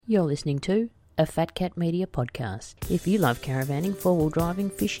You're listening to a Fat Cat Media podcast. If you love caravanning, four-wheel driving,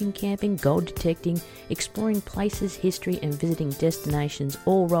 fishing, camping, gold detecting, exploring places, history and visiting destinations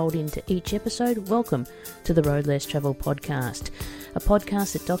all rolled into each episode, welcome to the Road Less Travel podcast, a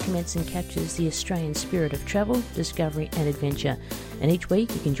podcast that documents and captures the Australian spirit of travel, discovery and adventure. And each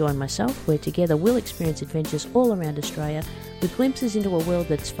week you can join myself where together we'll experience adventures all around Australia with glimpses into a world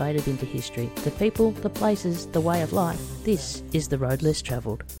that's faded into history. The people, the places, the way of life. This is the Road Less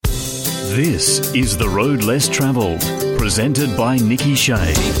Travelled. This is The Road Less Travelled, presented by Nikki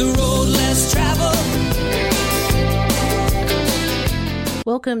Shea. Take the road less traveled.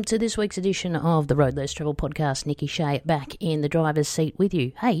 Welcome to this week's edition of the Road Less Travel podcast. Nikki Shea back in the driver's seat with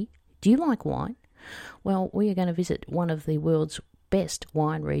you. Hey, do you like wine? Well, we are going to visit one of the world's best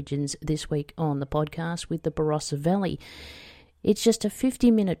wine regions this week on the podcast with the Barossa Valley. It's just a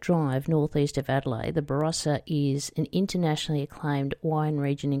 50-minute drive northeast of Adelaide. The Barossa is an internationally acclaimed wine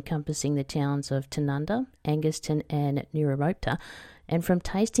region encompassing the towns of Tanunda, Angaston and Nirrarota. And from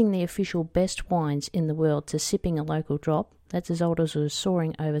tasting the official best wines in the world to sipping a local drop, that's as old as was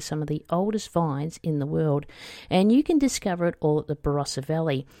soaring over some of the oldest vines in the world. And you can discover it all at the Barossa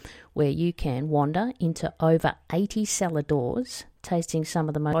Valley, where you can wander into over 80 cellar doors, tasting some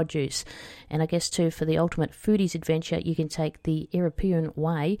of the most produce. And I guess too, for the ultimate foodies adventure, you can take the European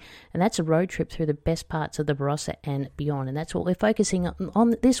Way, and that's a road trip through the best parts of the Barossa and beyond. And that's what we're focusing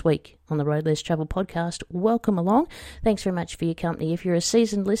on this week on the Road Less Travel podcast. Welcome along. Thanks very much for your company. If you're a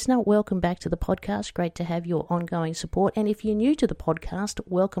seasoned listener, welcome back to the podcast. Great to have your ongoing support. And if you're new to the podcast,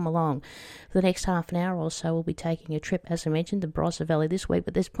 welcome along. For the next half an hour or so, we'll be taking a trip, as I mentioned, the Barossa Valley this week,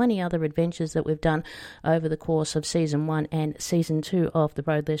 but there's plenty other adventures that we've done over the course of Season 1 and Season 2 of the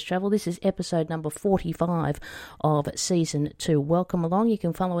Road Less Travel. This is episode number 45 of Season 2. Welcome along. You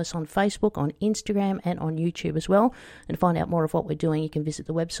can follow us on Facebook, on Instagram and on YouTube as well. And to find out more of what we're doing, you can visit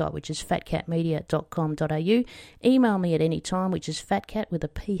the website, which is fatcatmedia.com.au. Email me at any time, which is fatcat with a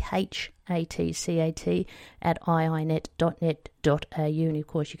PH ATCAT at iinet.net.au, and of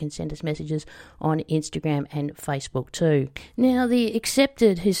course you can send us messages on Instagram and Facebook too. Now, the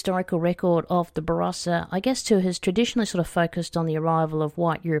accepted historical record of the Barossa, I guess too, has traditionally sort of focused on the arrival of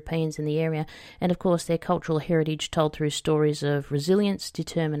white Europeans in the area, and of course their cultural heritage told through stories of resilience,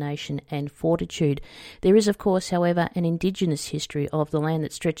 determination and fortitude. There is of course, however, an indigenous history of the land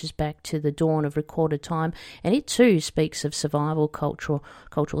that stretches back to the dawn of recorded time, and it too speaks of survival, cultural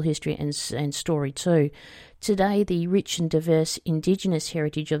history and story too. Today, the rich and diverse indigenous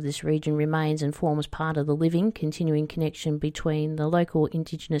heritage of this region remains and forms part of the living, continuing connection between the local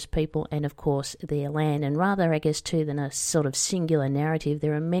indigenous people and, of course, their land. And rather, I guess, too, than a sort of singular narrative,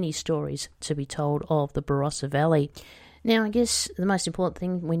 there are many stories to be told of the Barossa Valley. Now, I guess the most important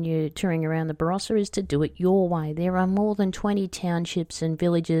thing when you're touring around the Barossa is to do it your way. There are more than 20 townships and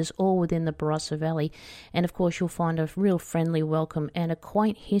villages all within the Barossa Valley, and of course you'll find a real friendly welcome and a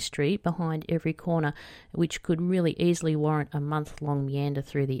quaint history behind every corner, which could really easily warrant a month-long meander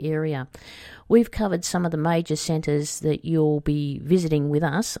through the area. We've covered some of the major centres that you'll be visiting with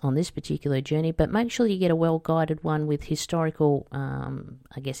us on this particular journey, but make sure you get a well-guided one with historical,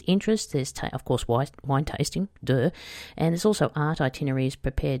 interest. There's, of course, wine tasting, and there's also art itineraries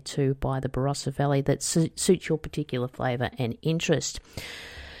prepared too by the Barossa Valley that suits your particular flavour and interest.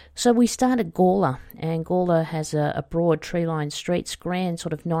 So we start at Gawler, and Gawler has a broad tree-lined streets, grand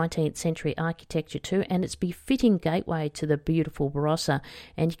sort of 19th century architecture too, and it's befitting gateway to the beautiful Barossa,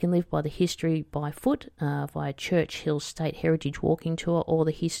 and you can live by the history by foot via Church Hill State Heritage Walking Tour or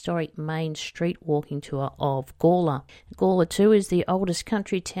the historic Main Street Walking Tour of Gawler. Gawler too is the oldest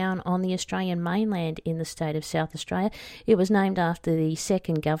country town on the Australian mainland in the state of South Australia. It was named after the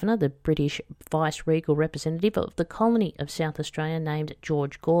second governor, the British vice-regal representative of the colony of South Australia named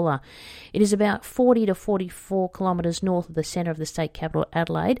George Gawler. It is about 40 to 44 kilometres north of the centre of the state capital,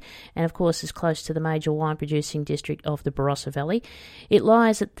 Adelaide, and of course is close to the major wine-producing district of the Barossa Valley. It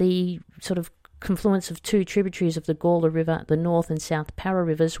lies at the sort of confluence of two tributaries of the Gawler River, the North and South Parra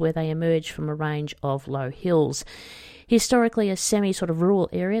Rivers, where they emerge from a range of low hills. Historically a semi-rural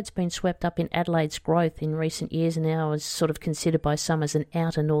area, it's been swept up in Adelaide's growth in recent years and now is sort of considered by some as an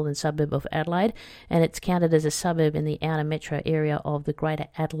outer northern suburb of Adelaide, and it's counted as a suburb in the outer metro area of the Greater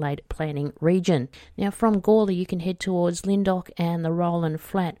Adelaide Planning Region. Now from Gawler you can head towards Lyndoch and the Roland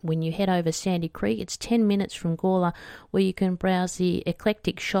Flat. When you head over Sandy Creek, it's 10 minutes from Gawler, where you can browse the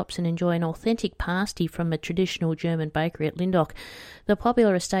eclectic shops and enjoy an authentic pasty from a traditional German bakery at Lyndoch. The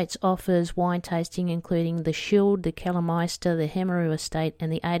popular estates offers wine tasting including the Schild, the Kellermeister, the Hemeru Estate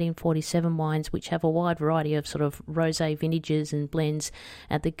and the 1847 wines, which have a wide variety of sort of rosé vintages and blends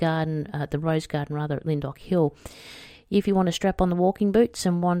at the Rose Garden at Lyndoch Hill. If you want to strap on the walking boots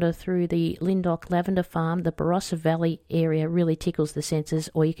and wander through the Lindock Lavender Farm, the Barossa Valley area really tickles the senses,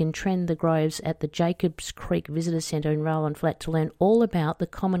 or you can trend the groves at the Jacobs Creek Visitor Centre in Rowland Flat to learn all about the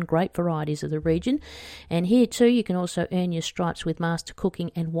common grape varieties of the region. And here too you can also earn your stripes with master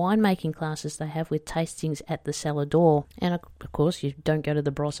cooking and winemaking classes they have with tastings at the cellar door. And of course you don't go to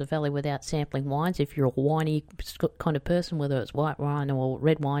the Barossa Valley without sampling wines. If you're a winey kind of person, whether it's white wine or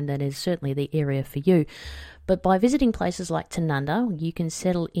red wine, that is certainly the area for you. But by visiting places like Tanunda, you can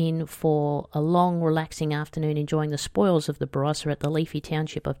settle in for a long, relaxing afternoon enjoying the spoils of the Barossa at the leafy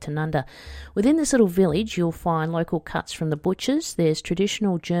township of Tanunda. Within this little village, you'll find local cuts from the butchers. There's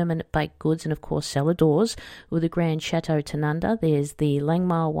traditional German baked goods and, of course, cellar doors with the Grand Chateau Tanunda. There's the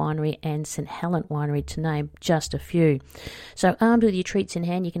Langmar Winery and St. Helena Winery, to name just a few. So armed with your treats in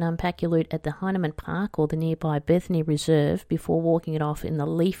hand, you can unpack your loot at the Heinemann Park or the nearby Bethany Reserve before walking it off in the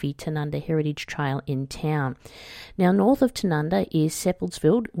leafy Tanunda Heritage Trail in town. Now, north of Tanunda is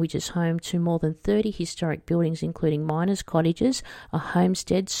Seppeltsfield, which is home to more than 30 historic buildings, including miners' cottages, a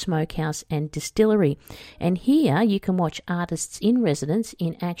homestead, smokehouse and distillery. And here you can watch artists in residence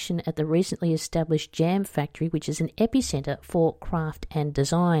in action at the recently established Jam Factory, which is an epicentre for craft and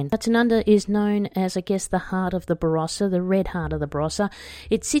design. Tanunda is known as, I guess, the heart of the Barossa, the red heart of the Barossa.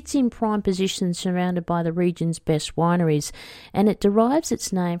 It sits in prime position surrounded by the region's best wineries, and it derives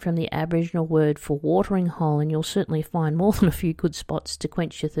its name from the Aboriginal word for watering hole, and you'll certainly find more than a few good spots to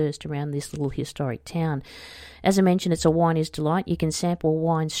quench your thirst around this little historic town. As I mentioned, it's a winer's delight. You can sample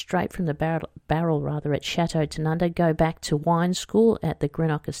wine straight from the barrel at Chateau Tanunda, go back to wine school at the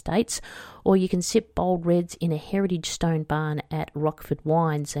Greenock Estates, or you can sip bold reds in a heritage stone barn at Rockford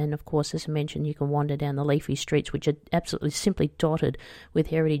Wines. And of course, as I mentioned, you can wander down the leafy streets, which are absolutely simply dotted with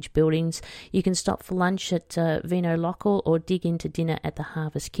heritage buildings. You can stop for lunch at Vino Local or dig into dinner at the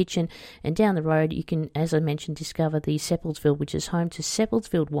Harvest Kitchen. And down the road, you can, as I mentioned, discover the Seppeltsfield, which is home to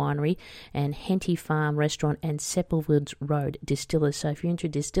Seppeltsfield Winery and Henty Farm Restaurant and Seppeltsfield Road Distillers. So if you're into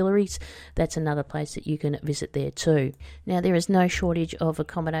distilleries, that's another place that you can visit there too. Now, there is no shortage of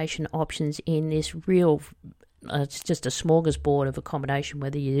accommodation options in this real it's just a smorgasbord of accommodation,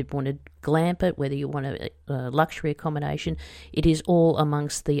 whether you want to glamp it, whether you want a luxury accommodation. It is all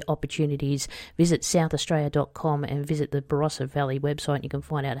amongst the opportunities. Visit southaustralia.com and visit the Barossa Valley website and you can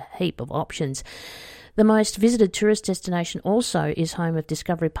find out a heap of options. The most visited tourist destination also is home of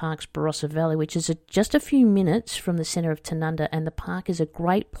Discovery Park's Barossa Valley, which is just a few minutes from the centre of Tanunda, and the park is a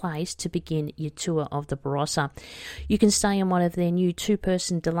great place to begin your tour of the Barossa. You can stay in one of their new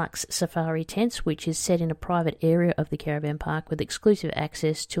two-person deluxe safari tents, which is set in a private area of the caravan park with exclusive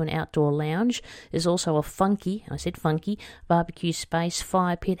access to an outdoor lounge. There's also a funky barbecue space,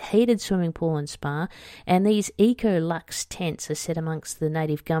 fire pit, heated swimming pool and spa, and these Eco-Lux tents are set amongst the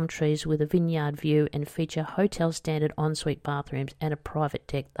native gum trees with a vineyard view and feature hotel standard ensuite bathrooms and a private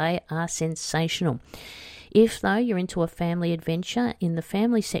deck. They are sensational. If, though, you're into a family adventure, in the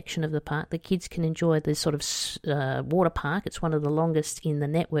family section of the park, the kids can enjoy the sort of water park. It's one of the longest in the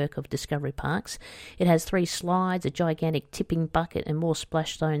network of Discovery Parks. It has 3 slides, a gigantic tipping bucket, and more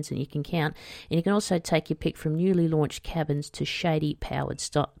splash zones than you can count. And you can also take your pick from newly launched cabins to shady powered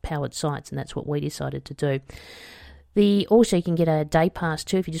sites, and that's what we decided to do. Also, you can get a day pass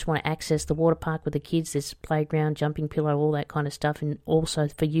too if you just want to access the water park with the kids. There's playground, jumping pillow, all that kind of stuff, and also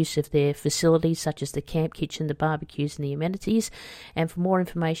for use of their facilities such as the camp kitchen, the barbecues and the amenities. And for more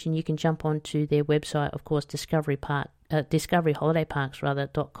information, you can jump onto their website, of course,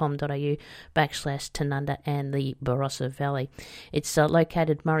 discoveryholidayparks.com.au/Tanunda and the Barossa Valley. It's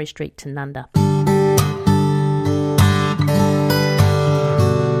located Murray Street, Tanunda.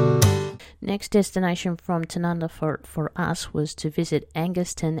 Next destination from Tanunda for us was to visit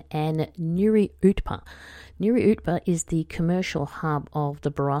Angaston and Nuri Utpa. Nuri Utpa is the commercial hub of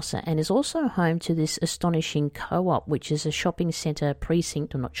the Barossa and is also home to this astonishing co-op, which is a shopping centre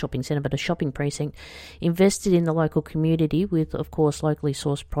precinct, or not shopping centre, but a shopping precinct, invested in the local community with, of course, locally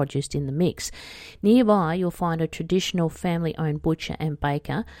sourced produce in the mix. Nearby, you'll find a traditional family-owned butcher and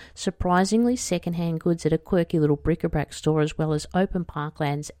baker, surprisingly second-hand goods at a quirky little bric-a-brac store, as well as open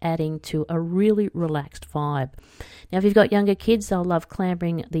parklands, adding to a really relaxed vibe. Now, if you've got younger kids, they'll love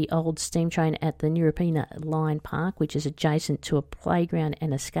clambering the old steam train at the Nuripina Line Park, which is adjacent to a playground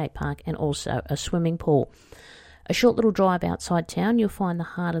and a skate park and also a swimming pool. A short little drive outside town, you'll find the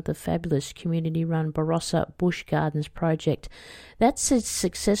heart of the fabulous community-run Barossa Bush Gardens project. That's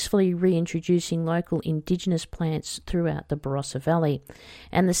successfully reintroducing local indigenous plants throughout the Barossa Valley.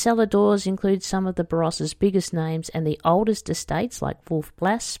 And the cellar doors include some of the Barossa's biggest names and the oldest estates like Wolf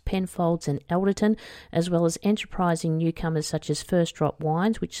Blass, Penfolds and Elderton, as well as enterprising newcomers such as First Drop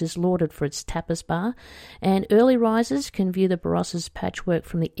Wines, which is lauded for its tapas bar. And early risers can view the Barossa's patchwork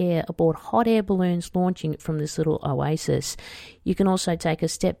from the air aboard hot air balloons launching from this little oasis. You can also take a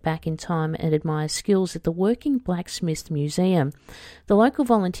step back in time and admire skills at the Working Blacksmith Museum. The local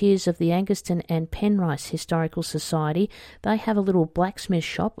volunteers of the Anguston and Penrice Historical Society, they have a little blacksmith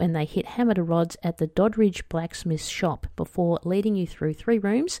shop and they hit hammer to rods at the Doddridge Blacksmith Shop before leading you through 3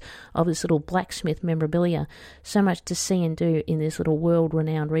 rooms of this little blacksmith memorabilia. So much to see and do in this little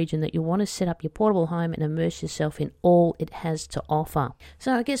world-renowned region that you'll want to set up your portable home and immerse yourself in all it has to offer.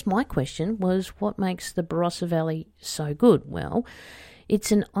 So I guess my question was, what makes the Barossa Valley so good? Well,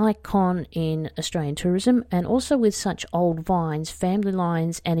 it's an icon in Australian tourism, and also with such old vines, family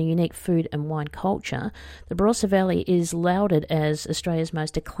lines and a unique food and wine culture, the Barossa Valley is lauded as Australia's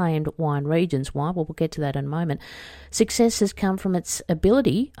most acclaimed wine regions. Why? Well, we'll get to that in a moment. Success has come from its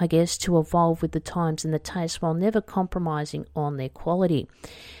ability, I guess, to evolve with the times and the taste while never compromising on their quality.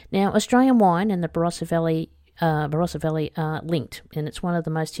 Now, Australian wine and the Barossa Valley are linked, and it's one of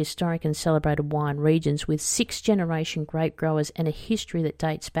the most historic and celebrated wine regions with 6th-generation grape growers and a history that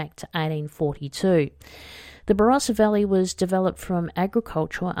dates back to 1842. The Barossa Valley was developed from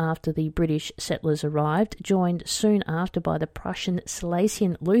agriculture after the British settlers arrived, joined soon after by the Prussian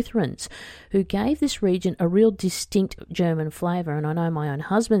Silesian Lutherans, who gave this region a real distinct German flavour. And I know my own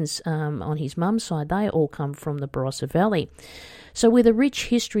husband's, on his mum's side, they all come from the Barossa Valley. So with a rich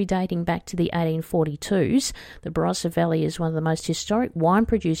history dating back to the 1842s, the Barossa Valley is one of the most historic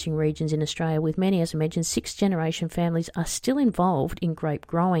wine-producing regions in Australia, with many, as I mentioned, 6th-generation families are still involved in grape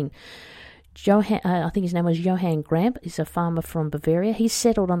growing. I think his name was Johann Gramp, is a farmer from Bavaria. He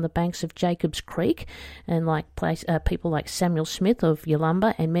settled on the banks of Jacobs Creek, and people like Samuel Smith of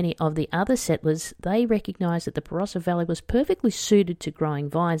Yalumba and many of the other settlers, they recognised that the Barossa Valley was perfectly suited to growing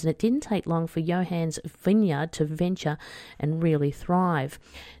vines, and it didn't take long for Johann's vineyard to venture and really thrive.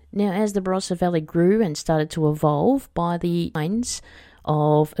 Now, as the Barossa Valley grew and started to evolve, by the wines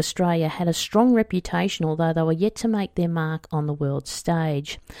of Australia had a strong reputation, although they were yet to make their mark on the world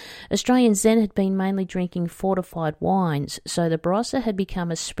stage. Australians then had been mainly drinking fortified wines, so the Barossa had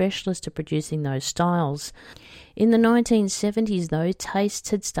become a specialist at producing those styles. In the 1970s, though, tastes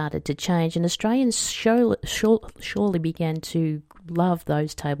had started to change, and Australians surely began to love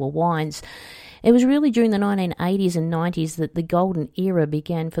those table wines. It was really during the 1980s and 90s that the golden era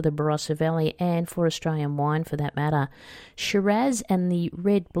began for the Barossa Valley and for Australian wine for that matter. Shiraz and the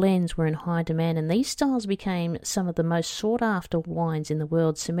red blends were in high demand, and these styles became some of the most sought-after wines in the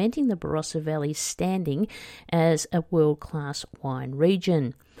world, cementing the Barossa Valley's standing as a world-class wine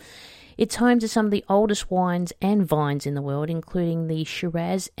region. It's home to some of the oldest wines and vines in the world, including the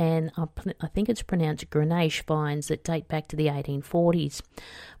Shiraz and I think it's pronounced Grenache vines that date back to the 1840s.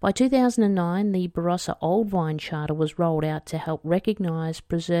 By 2009, the Barossa Old Vine Charter was rolled out to help recognise,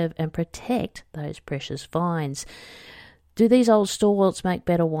 preserve and protect those precious vines. Do these old stalwarts make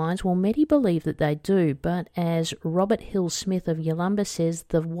better wines? Well, many believe that they do, but as Robert Hill Smith of Yalumba says,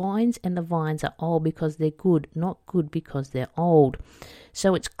 the wines and the vines are old because they're good, not good because they're old.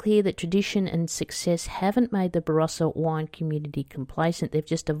 So it's clear that tradition and success haven't made the Barossa wine community complacent. They've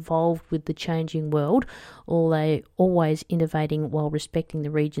just evolved with the changing world, always innovating while respecting the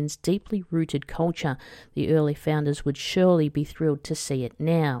region's deeply rooted culture. The early founders would surely be thrilled to see it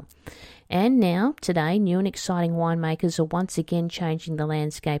now. And now, today, new and exciting winemakers are once again changing the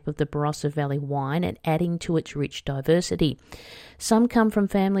landscape of the Barossa Valley wine and adding to its rich diversity. Some come from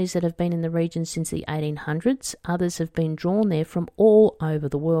families that have been in the region since the 1800s. Others have been drawn there from all over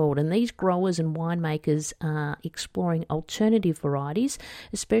the world. And these growers and winemakers are exploring alternative varieties,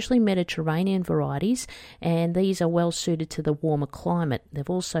 especially Mediterranean varieties, and these are well suited to the warmer climate. They've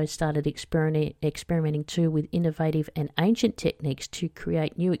also started experimenting too with innovative and ancient techniques to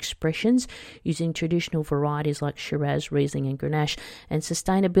create new expressions using traditional varieties like Shiraz, Riesling and Grenache. And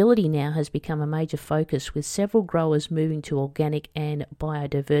sustainability now has become a major focus, with several growers moving to organic and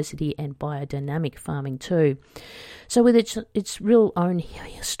biodiversity and biodynamic farming too. So with its real own own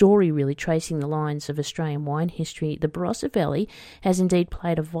story, really, tracing the lines of Australian wine history. The Barossa Valley has indeed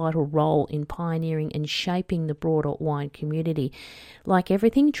played a vital role in pioneering and shaping the broader wine community. Like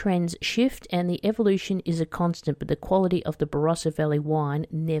everything, trends shift and the evolution is a constant, but the quality of the Barossa Valley wine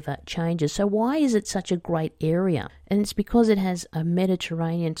never changes. So why is it such a great area? And it's because it has a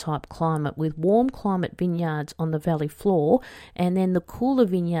Mediterranean type climate with warm climate vineyards on the valley floor and then the cooler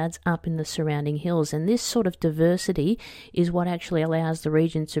vineyards up in the surrounding hills. And this sort of diversity is what actually allows the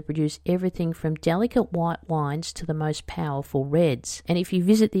region to produce everything from delicate white wines to the most powerful reds. And if you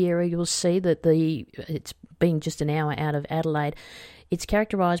visit the area, you'll see that it's being just an hour out of Adelaide. It's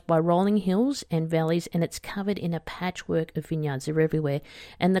characterised by rolling hills and valleys, and it's covered in a patchwork of vineyards. They're everywhere.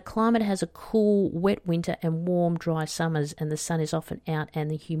 And the climate has a cool, wet winter and warm, dry summers, and the sun is often out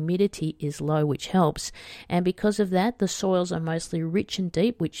and the humidity is low, which helps. And because of that, the soils are mostly rich and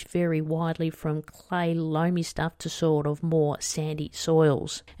deep, which vary widely from clay, loamy stuff to sort of more sandy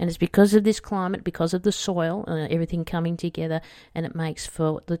soils. And it's because of this climate, because of the soil, everything coming together, and it makes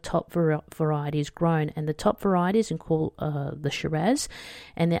for the top varieties grown. And the top varieties are called the Shiraz.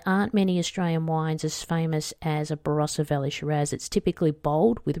 And there aren't many Australian wines as famous as a Barossa Valley Shiraz. It's typically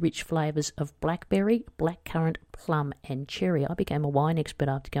bold with rich flavours of blackberry, blackcurrant, plum and cherry. I became a wine expert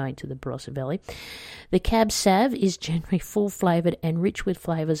after going to the Barossa Valley. The Cab Sav is generally full-flavoured and rich with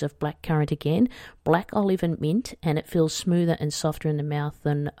flavours of blackcurrant again, black olive and mint, and it feels smoother and softer in the mouth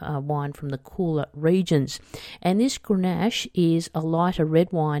than wine from the cooler regions. And this Grenache is a lighter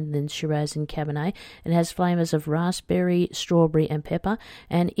red wine than Shiraz and Cabernet. It has flavours of raspberry, strawberry and pepper,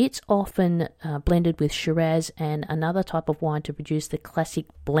 and it's often blended with Shiraz and another type of wine to produce the classic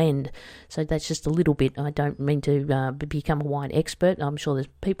blend. So that's just a little bit. I don't mean to become a wine expert. I'm sure there's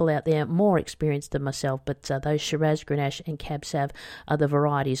people out there more experienced than myself, but those Shiraz, Grenache and Cab Sav are the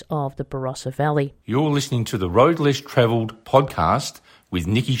varieties of the Barossa Valley. You're listening to the Road Less Travelled podcast with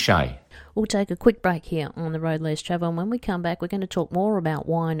Nikki Shea. We'll take a quick break here on the Road Less Travel, and when we come back, we're going to talk more about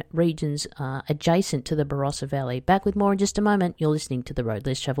wine regions adjacent to the Barossa Valley. Back with more in just a moment. You're listening to the Road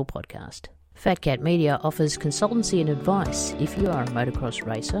Less Travel podcast. Fat Cat Media offers consultancy and advice if you are a motocross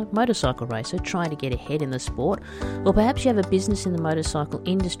racer, motorcycle racer trying to get ahead in the sport, or perhaps you have a business in the motorcycle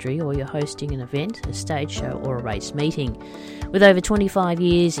industry or you're hosting an event, a stage show or a race meeting. With over 25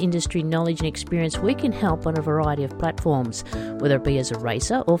 years industry knowledge and experience, we can help on a variety of platforms, whether it be as a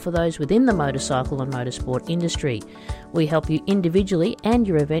racer or for those within the motorcycle and motorsport industry. We help you individually and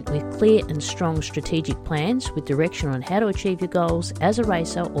your event with clear and strong strategic plans with direction on how to achieve your goals as a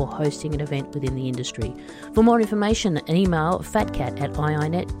racer or hosting an event within the industry. For more information, email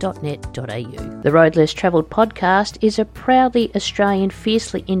fatcat@iinet.net.au. The Road Less Travelled podcast is a proudly Australian,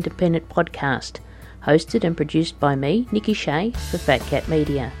 fiercely independent podcast, hosted and produced by me, Nikki Shea, for Fat Cat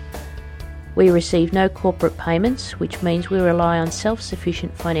Media. We receive no corporate payments, which means we rely on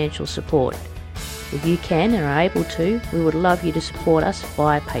self-sufficient financial support. If you can and are able to, we would love you to support us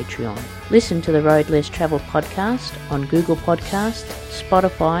via Patreon. Listen to the Road Less Travel podcast on Google Podcasts,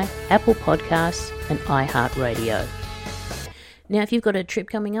 Spotify, Apple Podcasts and iHeartRadio. Now, if you've got a trip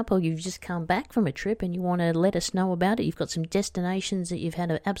coming up or you've just come back from a trip and you want to let us know about it, you've got some destinations that you've had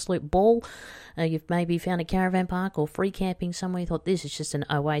an absolute ball, you've maybe found a caravan park or free camping somewhere, you thought this is just an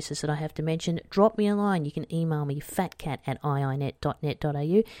oasis that I have to mention, drop me a line. You can email me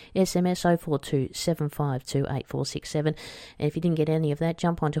fatcat@iinet.net.au, SMS 0427528467. And if you didn't get any of that,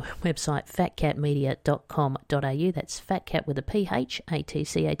 jump onto our website fatcatmedia.com.au. That's fatcat with a PH,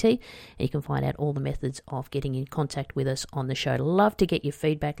 ATCAT, and you can find out all the methods of getting in contact with us on the show. Love to get your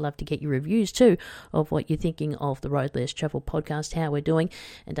feedback, love to get your reviews too of what you're thinking of the Road Less Travel podcast, how we're doing,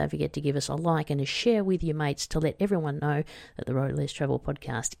 and don't forget to give us a like and a share with your mates to let everyone know that the Road Less Travel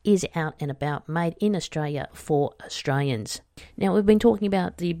podcast is out and about, made in Australia for Australians. Now, we've been talking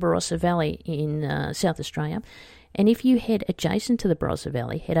about the Barossa Valley in South Australia. And if you head adjacent to the Barossa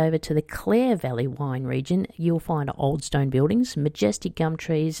Valley, head over to the Clare Valley wine region, you'll find old stone buildings, majestic gum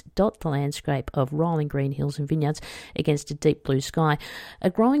trees dot the landscape of rolling green hills and vineyards against a deep blue sky. A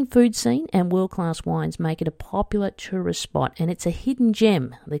growing food scene and world-class wines make it a popular tourist spot, and it's a hidden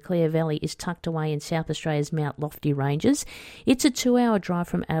gem. The Clare Valley is tucked away in South Australia's Mount Lofty Ranges. It's a 2-hour drive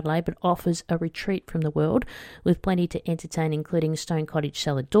from Adelaide, but offers a retreat from the world with plenty to entertain, including stone cottage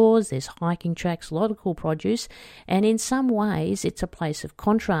cellar doors, there's hiking tracks, a lot of cool produce, and in some ways it's a place of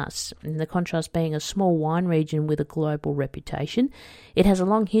contrasts, and the contrast being a small wine region with a global reputation. It has a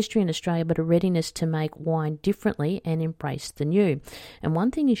long history in Australia, but a readiness to make wine differently and embrace the new. And one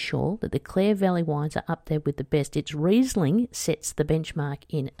thing is sure, that the Clare Valley wines are up there with the best. Its Riesling sets the benchmark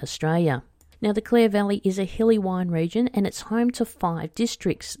in Australia. Now, the Clare Valley is a hilly wine region and it's home to 5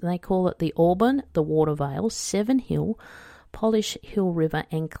 districts. They call it the Auburn, the Watervale, Seven Hill, Polish, Hill River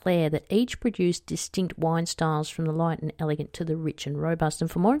and Clare that each produce distinct wine styles from the light and elegant to the rich and robust. And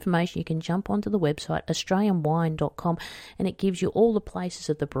for more information, you can jump onto the website australianwine.com, and it gives you all the places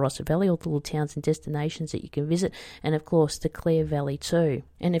of the Barossa Valley, all the little towns and destinations that you can visit, and of course the Clare Valley too.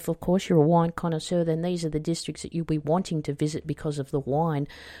 And if of course you're a wine connoisseur, then these are the districts that you'll be wanting to visit because of the wine.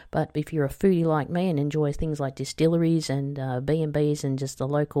 But if you're a foodie like me and enjoy things like distilleries and B&Bs and just the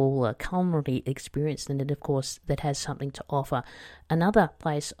local culinary experience, then it of course that has something to offer. Another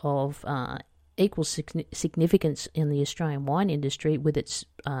place of equal significance in the Australian wine industry with its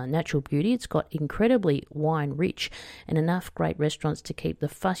natural beauty. It's got incredibly wine rich and enough great restaurants to keep the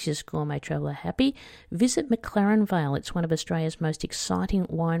fussiest gourmet traveller happy. Visit McLaren Vale. It's one of Australia's most exciting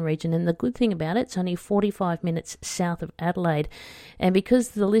wine region, and the good thing about it, it's only 45 minutes south of Adelaide. And because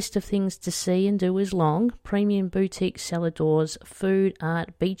the list of things to see and do is long, premium boutique cellar doors, food,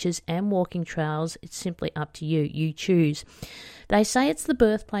 art, beaches and walking trails, it's simply up to you. You choose. They say it's the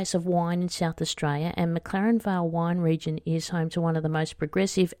birthplace of wine in South Australia, and McLaren Vale wine region is home to one of the most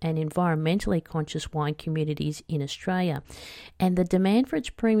progressive and environmentally conscious wine communities in Australia. And the demand for its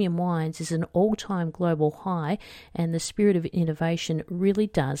premium wines is an all-time global high, and the spirit of innovation really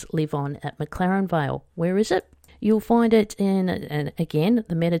does live on at McLaren Vale. Where is it? You'll find it in, and again,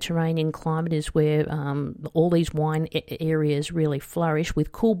 the Mediterranean climate is where all these wine areas really flourish.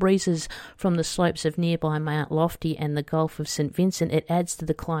 With cool breezes from the slopes of nearby Mount Lofty and the Gulf of St Vincent, it adds to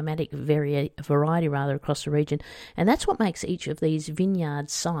the climatic variety across the region. And that's what makes each of these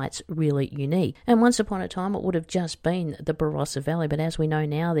vineyard sites really unique. And once upon a time, it would have just been the Barossa Valley. But as we know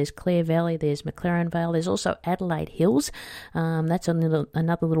now, there's Clare Valley, there's McLaren Vale, there's also Adelaide Hills. That's another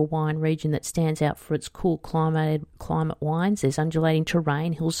little wine region that stands out for its cool climate wines. There's undulating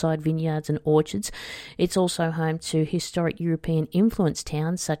terrain, hillside vineyards and orchards. It's also home to historic European influenced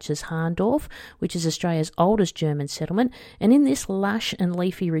towns such as Harndorf, which is Australia's oldest German settlement. And in this lush and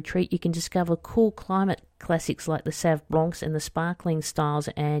leafy retreat, you can discover cool climate classics like the Sauv Blancs and the sparkling styles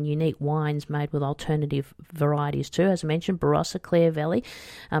and unique wines made with alternative varieties too. As I mentioned, Barossa, Clare Valley,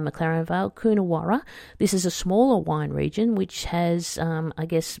 McLaren Vale, Coonawarra. This is a smaller wine region which has,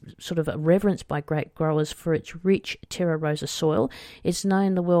 sort of a reverence by grape growers for its rich Terra Rosa soil. It's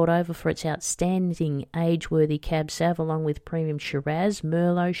known the world over for its outstanding age-worthy Cab Sauv, along with premium Shiraz,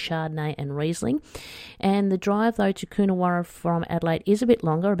 Merlot, Chardonnay and Riesling. And the drive, though, to Coonawarra from Adelaide is a bit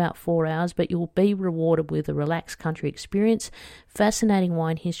longer, about 4 hours, but you'll be rewarded with a relaxed country experience, fascinating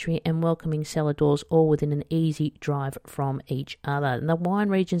wine history and welcoming cellar doors, all within an easy drive from each other. And the wine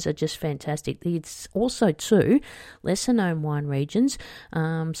regions are just fantastic. It's also two lesser known wine regions.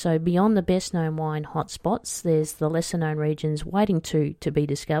 So beyond the best known wine hotspots, there's the lesser known regions waiting to be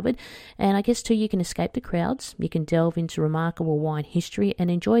discovered. And I guess too, you can escape the crowds. You can delve into remarkable wine history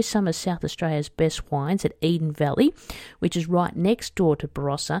and enjoy some of South Australia's best wines at Eden Valley, which is right next door to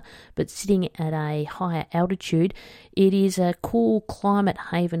Barossa, but sitting at a higher altitude. It is a cool climate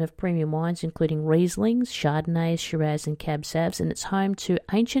haven of premium wines, including Rieslings, Chardonnays, Shiraz and Cab Sauvs, and it's home to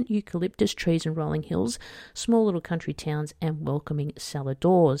ancient eucalyptus trees and rolling hills, small little country towns and welcoming cellar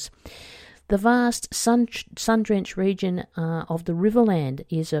doors. The vast sun-drenched region of the Riverland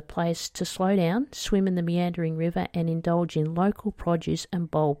is a place to slow down, swim in the meandering river and indulge in local produce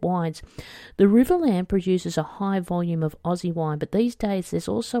and bold wines. The Riverland produces a high volume of Aussie wine, but these days there's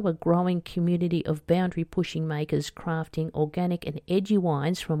also a growing community of boundary-pushing makers crafting organic and edgy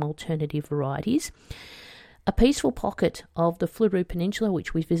wines from alternative varieties. A peaceful pocket of the Fleurieu Peninsula,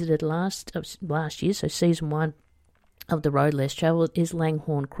 which we visited last year, so season 1, of the road less travelled, is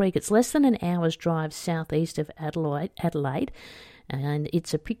Langhorne Creek. It's less than an hour's drive southeast of Adelaide, and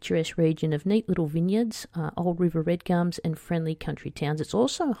it's a picturesque region of neat little vineyards, old river red gums and friendly country towns. It's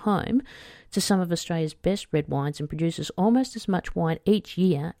also home to some of Australia's best red wines and produces almost as much wine each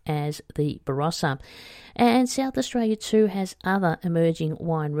year as the Barossa. And South Australia too has other emerging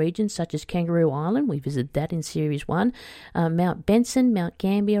wine regions such as Kangaroo Island, we visited that in Series 1, Mount Benson, Mount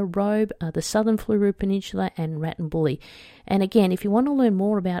Gambier, Robe, the Southern Fleurieu Peninsula and Rattenbully. And again, if you want to learn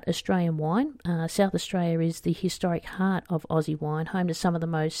more about Australian wine, South Australia is the historic heart of Aussie wine, home to some of the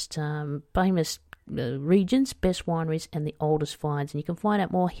most famous regions, best wineries and the oldest vines. And you can find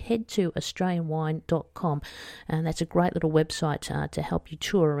out more, head to australianwine.com, and that's a great little website to help you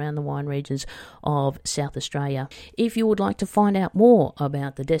tour around the wine regions of South Australia. If you would like to find out more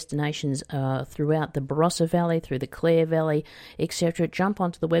about the destinations throughout the Barossa Valley, through the Clare Valley, etc., jump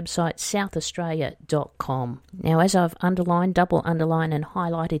onto the website southaustralia.com. Now, as I've underlined, double underlined and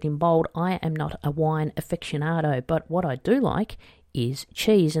highlighted in bold, I am not a wine aficionado, but what I do like is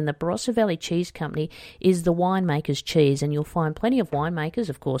cheese, and the Barossa Valley Cheese Company is the winemaker's cheese, and you'll find plenty of winemakers,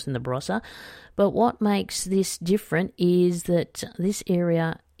 of course, in the Barossa. But what makes this different is that this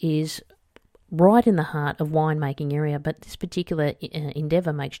area is right in the heart of winemaking area, but this particular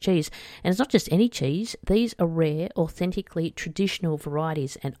endeavour makes cheese. And it's not just any cheese. These are rare, authentically traditional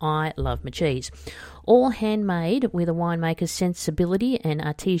varieties, and I love my cheese. All handmade with a winemaker's sensibility and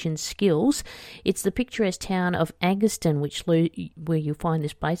artisan skills. It's the picturesque town of Angaston, where you find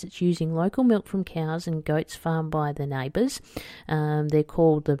this place. It's using local milk from cows and goats farmed by the neighbours. They're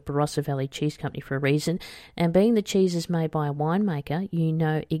called the Barossa Valley Cheese Company for a reason. And being the cheese is made by a winemaker, you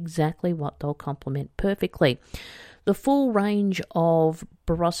know exactly what they'll complement perfectly. The full range of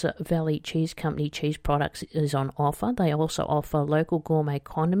Barossa Valley Cheese Company cheese products is on offer. They also offer local gourmet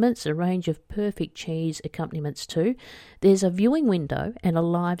condiments, a range of perfect cheese accompaniments too. There's a viewing window and a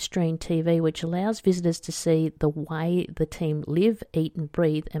live stream TV which allows visitors to see the way the team live, eat and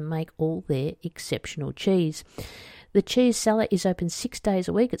breathe and make all their exceptional cheese. The cheese cellar is open 6 days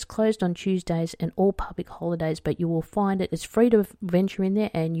a week. It's closed on Tuesdays and all public holidays, but you will find it's free to venture in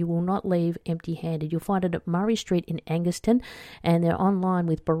there and you will not leave empty-handed. You'll find it at Murray Street in Angaston, and they're online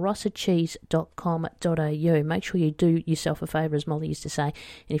with barossacheese.com.au. Make sure you do yourself a favour, as Molly used to say,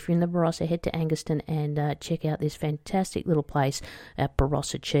 and if you're in the Barossa, head to Angaston and check out this fantastic little place at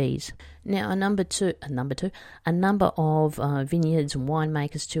Barossa Cheese. Now, a number of vineyards and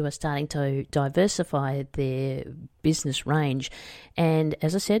winemakers too are starting to diversify their business range, and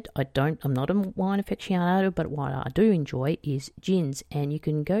as I said, I'm not a wine aficionado, but what I do enjoy is gins, and you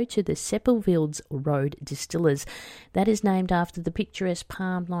can go to the Seppelfields Road Distillers. That is named after the picturesque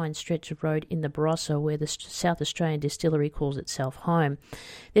palm-lined stretch of road in the Barossa where the South Australian distillery calls itself home.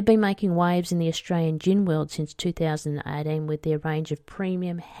 They've been making waves in the Australian gin world since 2018 with their range of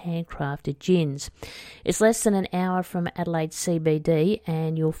premium handcrafted gins. It's less than an hour from Adelaide CBD,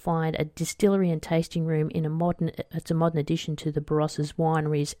 and you'll find a distillery and tasting room in a modern addition to the Barossa's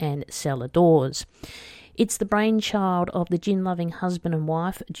wineries and cellar doors. It's the brainchild of the gin-loving husband and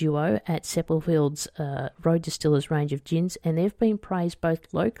wife duo at Seppelfield's Road Distillers range of gins, and they've been praised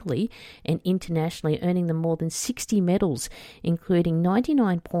both locally and internationally, earning them more than 60 medals, including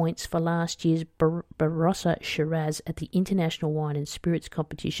 99 points for last year's Barossa Shiraz at the International Wine and Spirits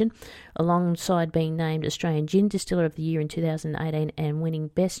Competition, alongside being named Australian Gin Distiller of the Year in 2018 and winning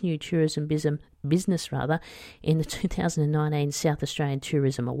Best New Tourism Business in the 2019 South Australian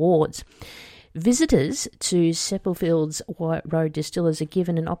Tourism Awards. Visitors to Seppelfields Road Distillers are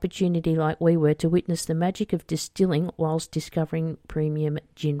given an opportunity like we were to witness the magic of distilling whilst discovering premium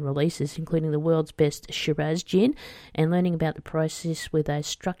gin releases, including the world's best Shiraz gin, and learning about the process with a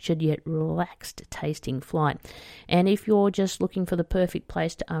structured yet relaxed tasting flight. And if you're just looking for the perfect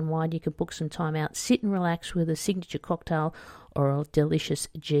place to unwind, you can book some time out, sit and relax with a signature cocktail or a delicious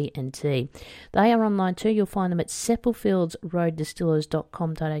G&T. They are online too. You'll find them at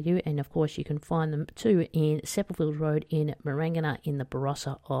seppelfieldsroaddistillers.com.au, and of course you can find them too in Seppelfields Road in Marangana in the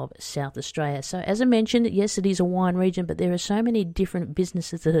Barossa of South Australia. So as I mentioned, yes, it is a wine region, but there are so many different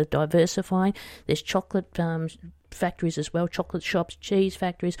businesses that are diversifying. There's chocolate factories as well, chocolate shops, cheese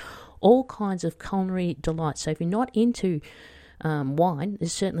factories, all kinds of culinary delights. So if you're not into wine,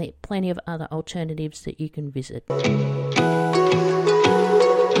 there's certainly plenty of other alternatives that you can visit.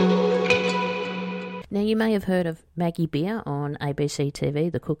 Now, you may have heard of Maggie Beer on ABC TV,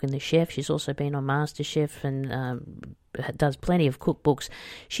 The Cook and the Chef. She's also been on MasterChef and does plenty of cookbooks.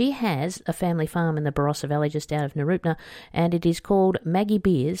 She has a family farm in the Barossa Valley just out of Naroopna, and it is called Maggie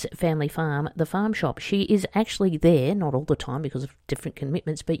Beer's Family Farm, the farm shop. She is actually there, not all the time because of different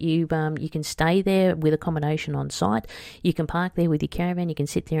commitments, but you can stay there with accommodation on site. You can park there with your caravan. You can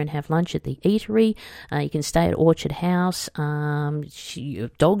sit there and have lunch at the eatery. You can stay at Orchard House.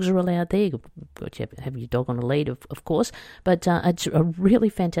 Dogs are allowed there. You've got to have your dog on a lead, of course, but it's a really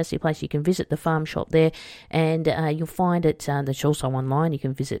fantastic place. You can visit the farm shop there, and you'll find it. That's also online. You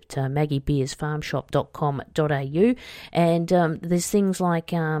can visit maggiebeersfarmshop.com.au, and there's things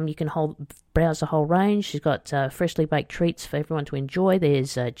like you can browse the whole range. She's got freshly baked treats for everyone to enjoy.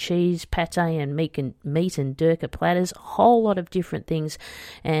 There's cheese, pate, and meat and durka platters, a whole lot of different things.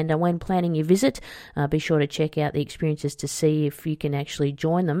 And when planning your visit, be sure to check out the experiences to see if you can actually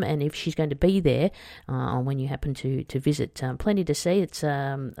join them and if she's going to be there when you happen to visit. Plenty to see. It's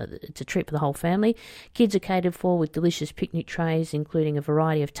a trip for the whole family. Kids are catered for with delicious picnic trays, including a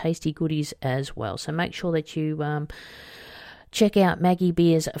variety of tasty goodies as well. So make sure that you check out Maggie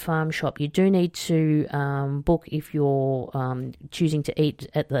Beer's Farm Shop. You do need to book if you're choosing to eat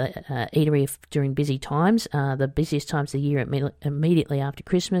at the eatery during busy times. The busiest times of the year immediately after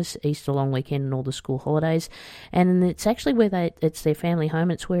Christmas, Easter long weekend and all the school holidays. And it's actually where it's their family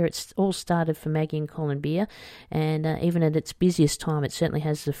home. It's where it's all started for Maggie and Colin Beer. And even at its busiest time, it certainly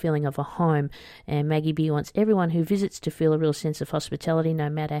has the feeling of a home. And Maggie Beer wants everyone who visits to feel a real sense of hospitality, no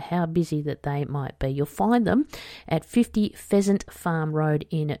matter how busy that they might be. You'll find them at 50 Pheasant Farm Road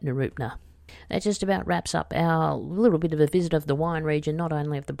in Naroopna. That just about wraps up our little bit of a visit of the wine region, not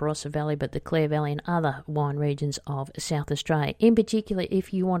only of the Barossa Valley, but the Clare Valley and other wine regions of South Australia. In particular,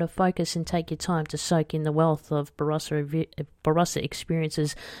 if you want to focus and take your time to soak in the wealth of Barossa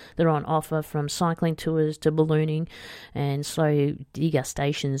experiences that are on offer, from cycling tours to ballooning and slow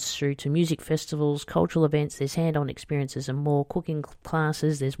degustations through to music festivals, cultural events, there's hand-on experiences and more, cooking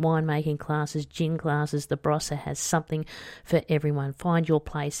classes, there's winemaking classes, gin classes. The Barossa has something for everyone. Find your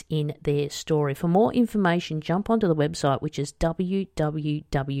place in their story. For more information, jump onto the website, which is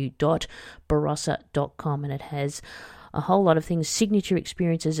www.barossa.com, and it has a whole lot of things, signature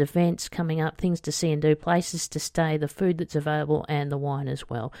experiences, events coming up, things to see and do, places to stay, the food that's available, and the wine as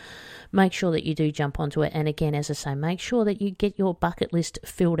well. Make sure that you do jump onto it. And again, as I say, make sure that you get your bucket list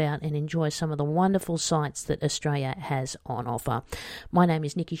filled out and enjoy some of the wonderful sights that Australia has on offer. My name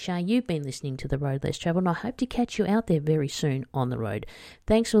is Nikki Shea. You've been listening to The Road Less Travelled, and I hope to catch you out there very soon on the road.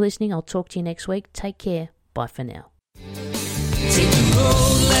 Thanks for listening. I'll talk to you next week. Take care. Bye for now. Take the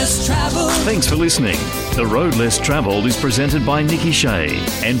road less traveled. Thanks for listening. The Road Less Travelled is presented by Nikki Shea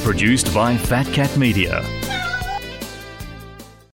and produced by Fat Cat Media.